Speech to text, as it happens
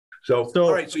So,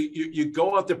 all right. So you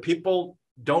go out there, people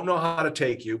don't know how to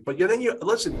take you, but then you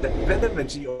listen, then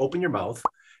eventually you open your mouth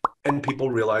and people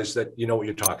realize that you know what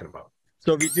you're talking about.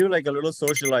 So we do like a little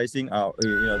socializing,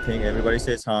 thing. Everybody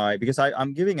says hi because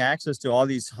I'm giving access to all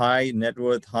these high net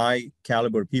worth, high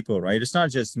caliber people, right? It's not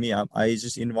just me. I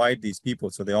just invite these people,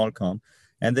 so they all come,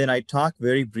 and then I talk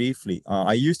very briefly.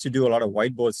 I used to do a lot of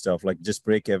whiteboard stuff, like just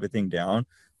break everything down,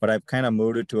 but I've kind of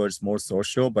moved it towards more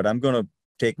social. But I'm gonna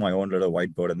take my own little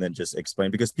whiteboard and then just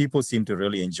explain because people seem to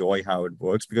really enjoy how it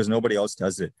works because nobody else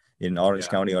does it in Orange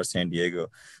County or San Diego.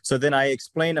 So then I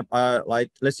explain, like,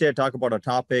 let's say I talk about a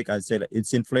topic. I say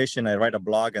it's inflation. I write a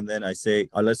blog and then I say,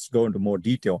 let's go into more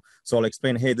detail. So I'll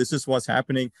explain, hey, this is what's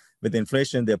happening with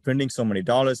inflation. They're printing so many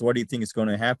dollars. What do you think is going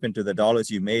to happen to the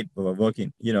dollars you made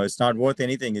working? It's not worth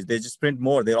anything. They just print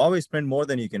more. They always print more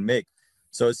than you can make.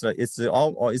 So it's a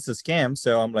scam.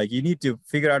 So I'm like, you need to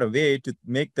figure out a way to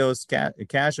make those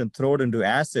cash and throw it into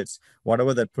assets,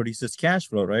 whatever that produces cash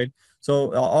flow, right?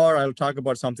 So, or I'll talk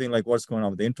about something like what's going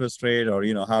on with the interest rate or,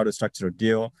 how to structure a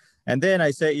deal. And then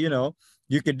I say,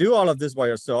 you can do all of this by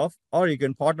yourself, or you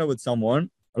can partner with someone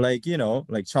like,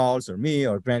 like Charles or me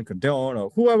or Grant Cardone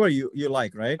or whoever you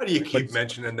like, right? Why do you keep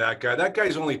mentioning that guy? That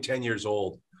guy's only 10 years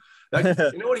old. You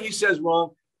know what he says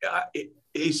wrong?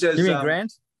 He says, you mean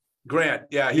Grant? Grant,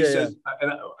 yeah, he says,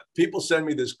 and people send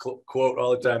me this quote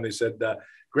all the time. They said,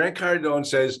 Grant Cardone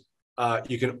says,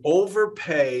 you can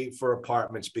overpay for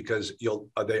apartments because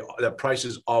the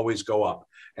prices always go up.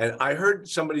 And I heard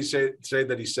somebody say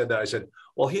that he said that. I said,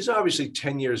 well, he's obviously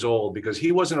 10 years old because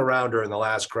he wasn't around during the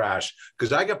last crash.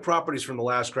 Because I got properties from the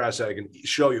last crash that I can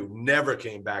show you never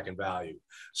came back in value.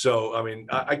 So, I mean,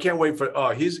 I can't wait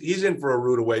for, he's in for a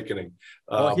rude awakening.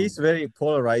 Well, he's very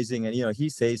polarizing and, he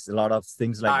says a lot of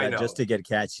things like that just to get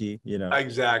catchy,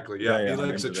 Exactly. Yeah. He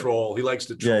likes to troll. He likes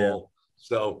to troll.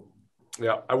 So,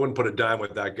 yeah, I wouldn't put a dime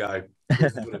with that guy.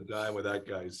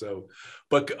 So,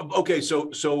 but okay.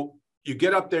 So you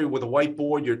get up there with a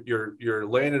whiteboard, you're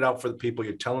laying it out for the people.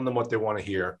 You're telling them what they want to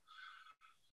hear.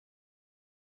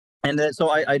 And then, so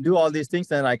I do all these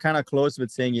things and I kind of close with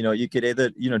saying, you could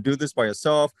either, do this by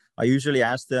yourself. I usually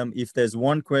ask them if there's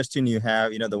one question you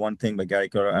have, the one thing by Gary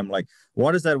Keller, I'm like,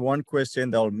 what is that one question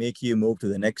that will make you move to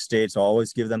the next stage? So I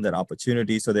always give them that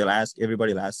opportunity. So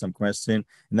everybody will ask some question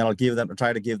and then I'll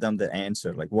try to give them the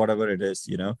answer, like whatever it is,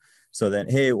 So then,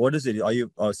 hey, what is it? Are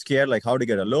you scared, like how to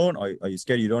get a loan? Are you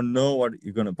scared you don't know what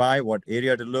you're going to buy, what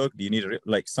area to look? Do you need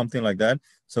like something like that?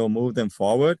 So move them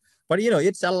forward. But,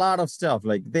 it's a lot of stuff.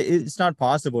 Like it's not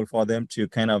possible for them to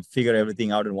kind of figure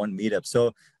everything out in one meetup.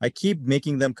 So I keep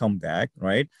making them come back,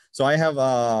 right? So I have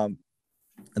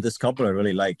this couple I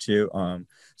really like too.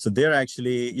 So they're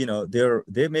actually,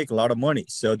 they make a lot of money.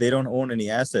 So they don't own any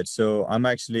assets. So I'm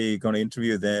actually going to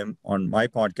interview them on my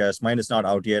podcast. Mine is not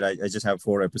out yet. I just have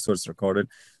 4 episodes recorded.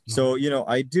 So,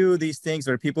 I do these things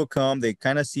where people come, they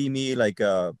kind of see me like,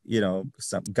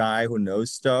 some guy who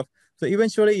knows stuff. So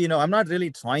eventually, I'm not really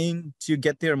trying to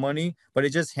get their money, but it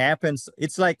just happens.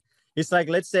 It's like,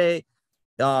 let's say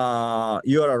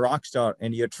you're a rock star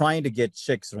and you're trying to get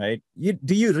chicks, right?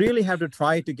 Do you really have to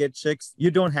try to get chicks?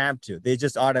 You don't have to. They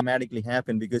just automatically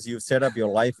happen because you've set up your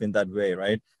life in that way,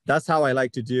 right? That's how I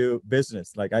like to do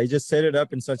business. Like I just set it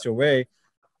up in such a way,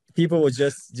 people will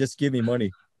just give me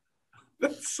money.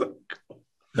 That's so cool.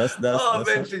 That's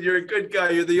Vincent, you're a good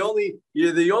guy. You're the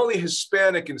only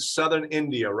Hispanic in southern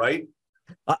India, right?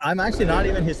 I'm actually not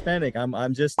even Hispanic.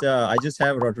 I'm just I just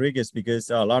have Rodriguez because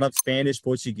a lot of Spanish,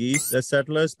 Portuguese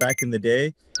settlers back in the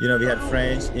day. We had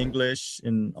French, English,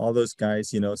 and all those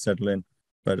guys, settle in.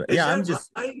 But I'm just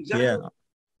exactly.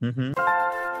 Mm-hmm.